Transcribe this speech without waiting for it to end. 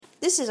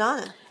This is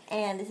Anna.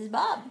 And this is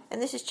Bob.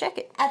 And this is Check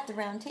It. At the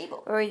Round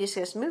Table. Where we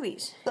discuss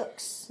movies,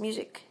 books,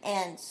 music,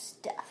 and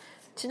stuff.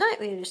 Tonight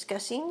we are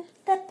discussing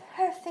The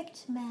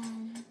Perfect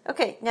Man.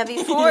 Okay, now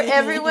before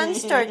everyone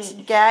starts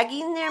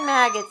gagging their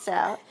maggots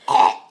out,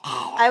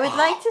 I would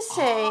like to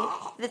say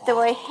that though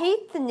I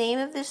hate the name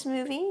of this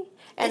movie,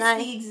 and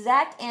it's the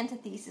exact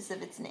antithesis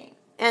of its name.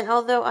 And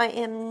although I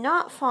am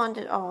not fond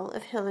at all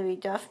of Hilary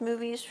Duff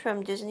movies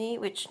from Disney,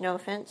 which, no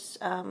offense,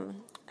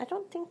 I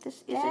don't think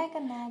this is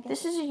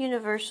this is a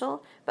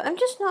Universal, but I'm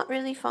just not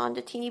really fond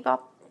of teeny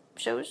bop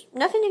shows.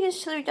 Nothing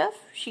against Hilary Duff.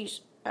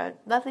 She's a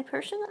lovely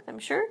person, I'm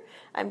sure.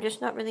 I'm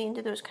just not really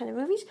into those kind of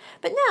movies.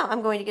 But now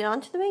I'm going to get on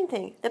to the main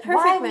thing. The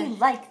Perfect Man. Why we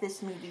like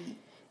this movie?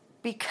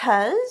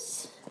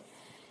 Because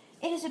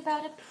it is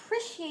about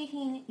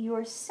appreciating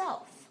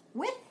yourself,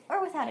 with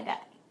or without a guy.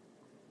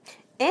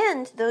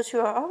 And those who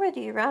are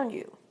already around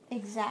you.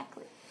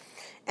 Exactly.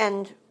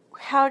 And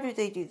how do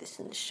they do this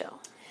in the show?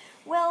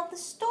 Well, the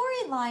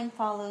storyline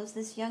follows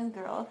this young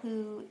girl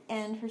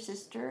and her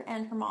sister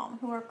and her mom,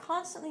 who are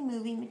constantly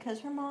moving because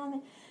her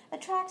mom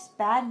attracts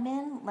bad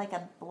men like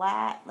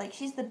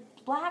she's the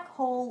black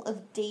hole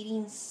of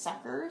dating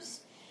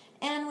suckers.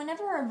 And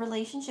whenever a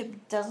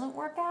relationship doesn't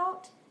work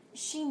out,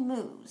 she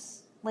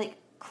moves, like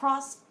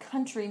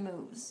cross-country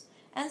moves.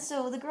 And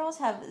so the girls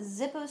have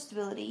Zippo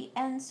stability,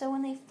 and so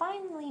when they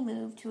finally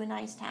move to a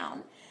nice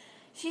town,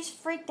 she's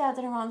freaked out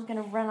that her mom's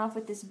going to run off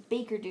with this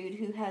baker dude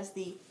who has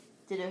the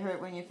 "did it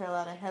hurt when you fell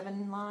out of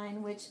heaven"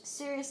 line, which,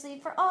 seriously,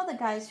 for all the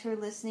guys who are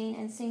listening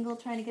and single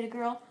trying to get a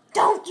girl,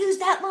 don't use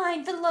that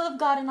line! For the love of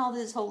God and all that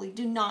is holy,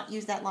 do not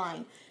use that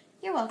line.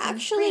 You're welcome.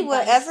 Actually,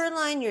 whatever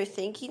line you're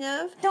thinking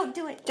of, don't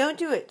do it. Don't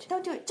do it.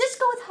 Don't do it. Just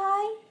go with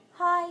high.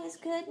 High is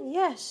good.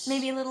 Yes.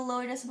 Maybe a little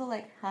lower decibel,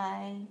 like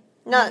high.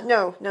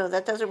 No,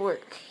 that doesn't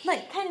work.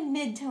 Like, kind of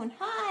mid-tone.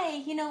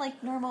 Hi,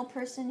 like normal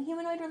person,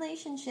 humanoid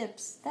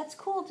relationships. That's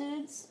cool,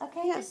 dudes.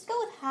 Okay, yeah. Just go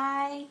with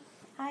hi.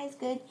 Hi is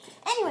good.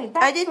 Anyway,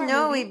 back to I didn't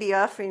know we'd be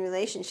offering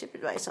relationship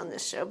advice on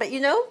this show, but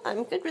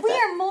I'm good with that. We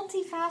are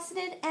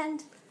multifaceted,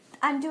 and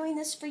I'm doing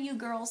this for you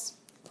girls.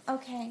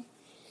 Okay.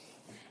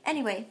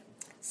 Anyway,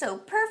 so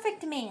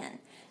Perfect Man.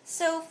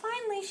 So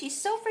finally,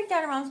 she's so freaked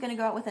out her mom's going to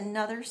go out with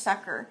another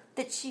sucker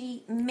that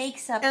she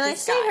makes up and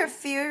this guy. And I say her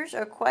fears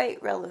are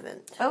quite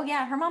relevant. Oh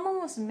yeah, her mom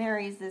almost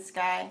marries this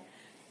guy.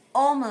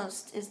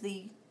 Almost is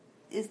the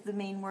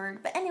main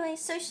word. But anyway,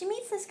 so she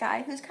meets this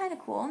guy who's kind of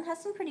cool and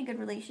has some pretty good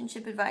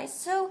relationship advice.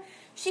 So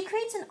she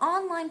creates an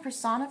online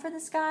persona for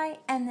this guy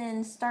and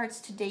then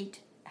starts to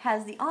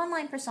has the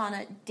online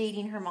persona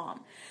dating her mom.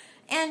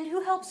 And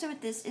who helps her with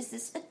this is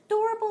this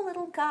adorable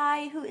little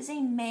guy who is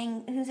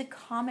who's a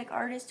comic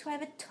artist who I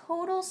have a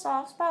total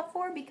soft spot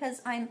for because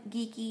I'm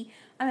geeky,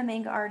 I'm a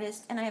manga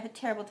artist, and I have a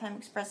terrible time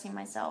expressing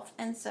myself.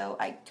 And so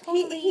I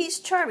totally... He's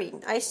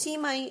charming. I see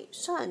my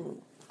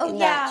son in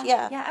that.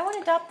 Yeah, I want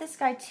to adopt this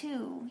guy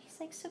too.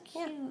 He's like so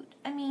cute. Yeah.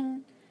 I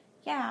mean,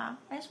 yeah,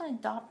 I just want to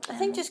adopt him. I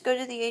think just go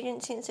to the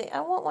agency and say, I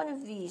want one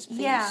of these,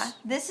 please. Yeah,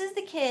 this is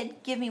the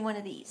kid, give me one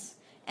of these.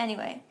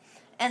 Anyway...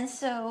 And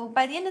so,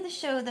 by the end of the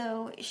show,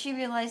 though, she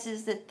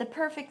realizes that the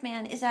Perfect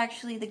Man is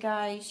actually the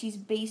guy she's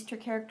based her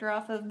character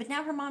off of, but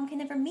now her mom can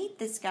never meet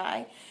this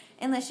guy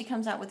unless she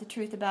comes out with the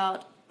truth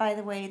about, by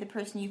the way, the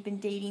person you've been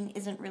dating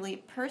isn't really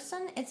a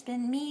person, it's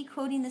been me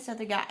quoting this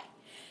other guy.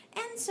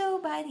 And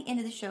so, by the end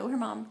of the show, her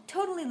mom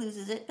totally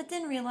loses it, but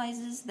then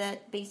realizes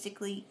that,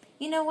 basically,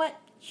 you know what?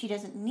 She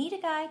doesn't need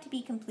a guy to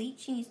be complete.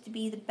 She needs to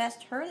be the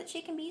best her that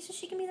she can be, so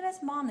she can be the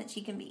best mom that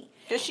she can be.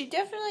 Because she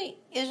definitely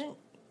isn't...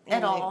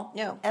 At all.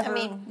 No.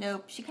 Ever.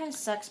 Nope. She kind of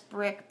sucks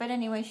brick. But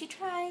anyway, she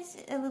tries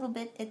a little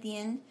bit at the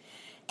end.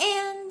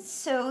 And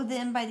so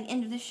then by the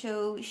end of the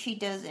show, she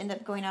does end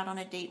up going out on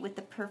a date with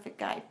the perfect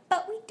guy.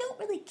 But we don't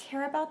really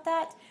care about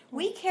that.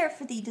 We care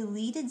for the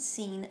deleted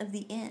scene of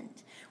the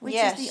end, which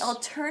is the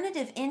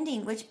alternative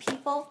ending, which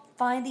people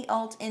find the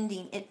alt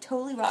ending. It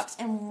totally rocks.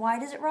 And why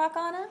does it rock,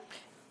 Anna?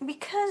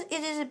 Because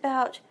it is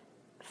about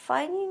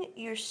finding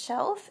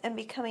yourself and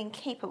becoming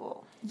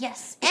capable.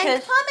 Yes,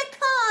 and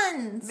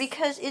Comic-Cons!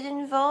 Because it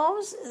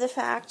involves the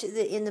fact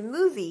that in the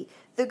movie,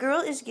 the girl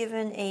is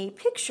given a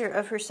picture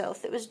of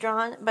herself that was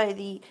drawn by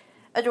the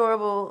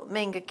adorable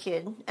manga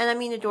kid. And I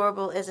mean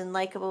adorable as in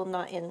likable,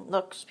 not in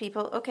looks,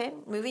 people. Okay,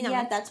 moving on.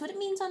 Yeah, that's what it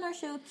means on our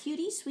show.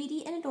 Cutie,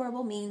 sweetie, and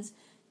adorable means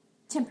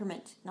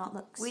temperament, not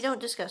looks. We don't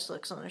discuss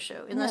looks on the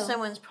show unless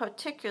someone's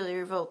particularly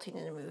revolting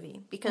in a movie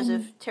because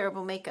of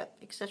terrible makeup,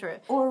 etc.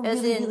 Or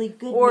as really, in really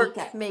good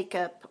orc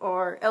makeup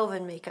or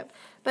elven makeup.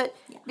 But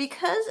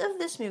because of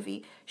this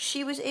movie,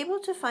 she was able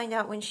to find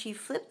out when she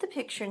flipped the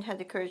picture and had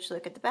the courage to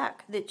look at the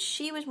back that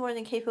she was more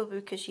than capable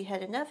because she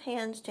had enough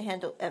hands to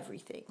handle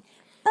everything.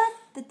 But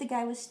that the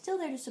guy was still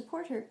there to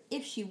support her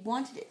if she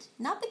wanted it.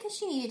 Not because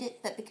she needed it,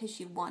 but because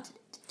she wanted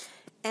it.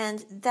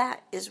 And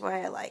that is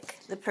why I like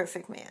The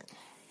Perfect Man.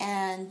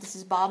 And this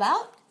is Bob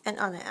out. And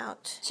Anna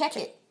out. Check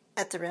it.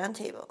 At the Round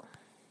Table.